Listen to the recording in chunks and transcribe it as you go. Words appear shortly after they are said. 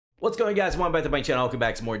What's going on, guys? Welcome back to my channel. Welcome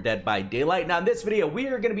back to more Dead by Daylight. Now in this video we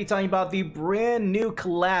are going to be talking about the brand new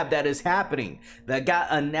collab that is happening that got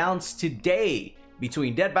announced today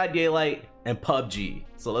between Dead by Daylight and PUBG.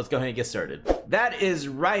 So let's go ahead and get started. That is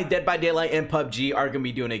right, Dead by Daylight and PUBG are going to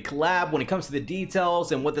be doing a collab. When it comes to the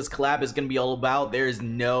details and what this collab is going to be all about, there is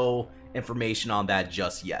no information on that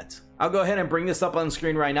just yet. I'll go ahead and bring this up on the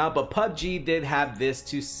screen right now, but PUBG did have this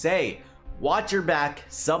to say: watch your back,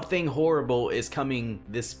 something horrible is coming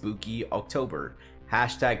this spooky October.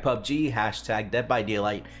 Hashtag PUBG, hashtag Dead by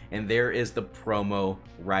Daylight, and there is the promo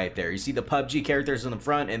right there. You see the PUBG characters in the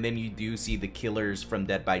front, and then you do see the killers from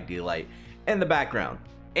Dead by Daylight in the background.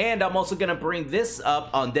 And I'm also gonna bring this up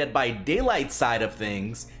on Dead by Daylight side of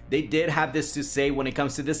things. They did have this to say when it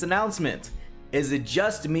comes to this announcement. Is it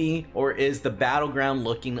just me, or is the battleground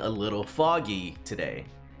looking a little foggy today?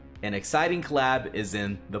 An exciting collab is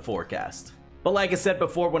in the forecast. But like I said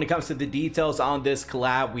before, when it comes to the details on this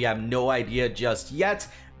collab, we have no idea just yet.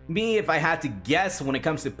 Me, if I had to guess, when it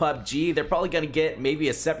comes to PUBG, they're probably going to get maybe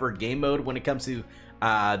a separate game mode when it comes to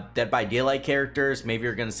Dead by Daylight characters. Maybe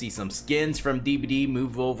you're going to see some skins from DBD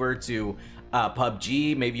move over to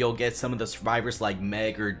PUBG. Maybe you'll get some of the survivors like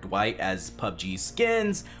Meg or Dwight as PUBG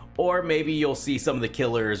skins. Or maybe you'll see some of the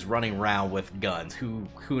killers running around with guns.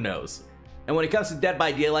 Who knows? And when it comes to Dead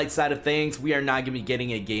by Daylight side of things, we are not going to be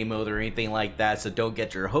getting a game mode or anything like that, so don't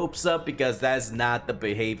get your hopes up, because that's not the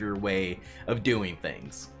behavior way of doing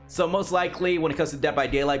things. So most likely, when it comes to Dead by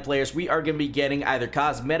Daylight players, we are going to be getting either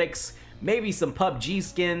cosmetics, maybe some PUBG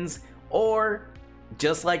skins, or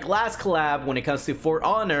just like last collab when it comes to For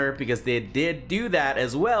Honor, because they did do that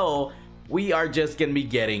as well, we are just going to be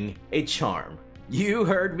getting a charm. You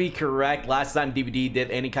heard me correct. Last time DBD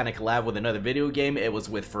did any kind of collab with another video game, it was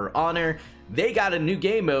with For Honor. They got a new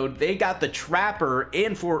game mode. They got the Trapper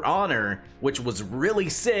in For Honor, which was really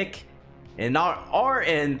sick. And our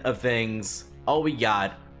end of things, all we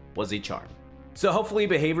got was a charm. So hopefully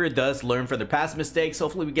behavior does learn from their past mistakes.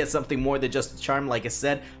 Hopefully we get something more than just a charm, like I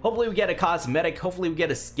said. Hopefully we get a cosmetic. Hopefully we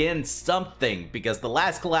get a skin, something, because the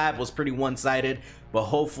last collab was pretty one-sided. But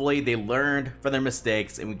hopefully they learned from their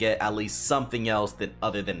mistakes and we get at least something else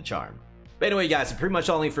other than a charm. But anyway, guys, so pretty much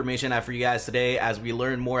all the information I have for you guys today. As we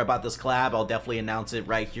learn more about this collab, I'll definitely announce it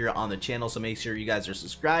right here on the channel, so make sure you guys are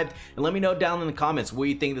subscribed. And let me know down in the comments what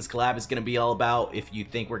you think this collab is going to be all about. If you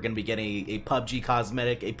think we're going to be getting a PUBG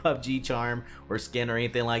cosmetic, a PUBG charm, or skin, or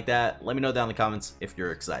anything like that, let me know down in the comments if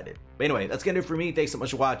you're excited. But anyway, that's gonna do it for me. Thanks so much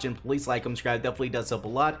for watching. Please like, subscribe, definitely does help a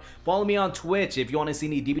lot. Follow me on Twitch if you want to see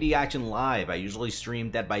any DBD action live. I usually stream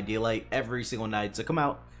Dead by Daylight every single night, so come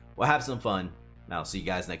out, we'll have some fun. And I'll see you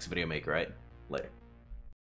guys next video maker, right? Later.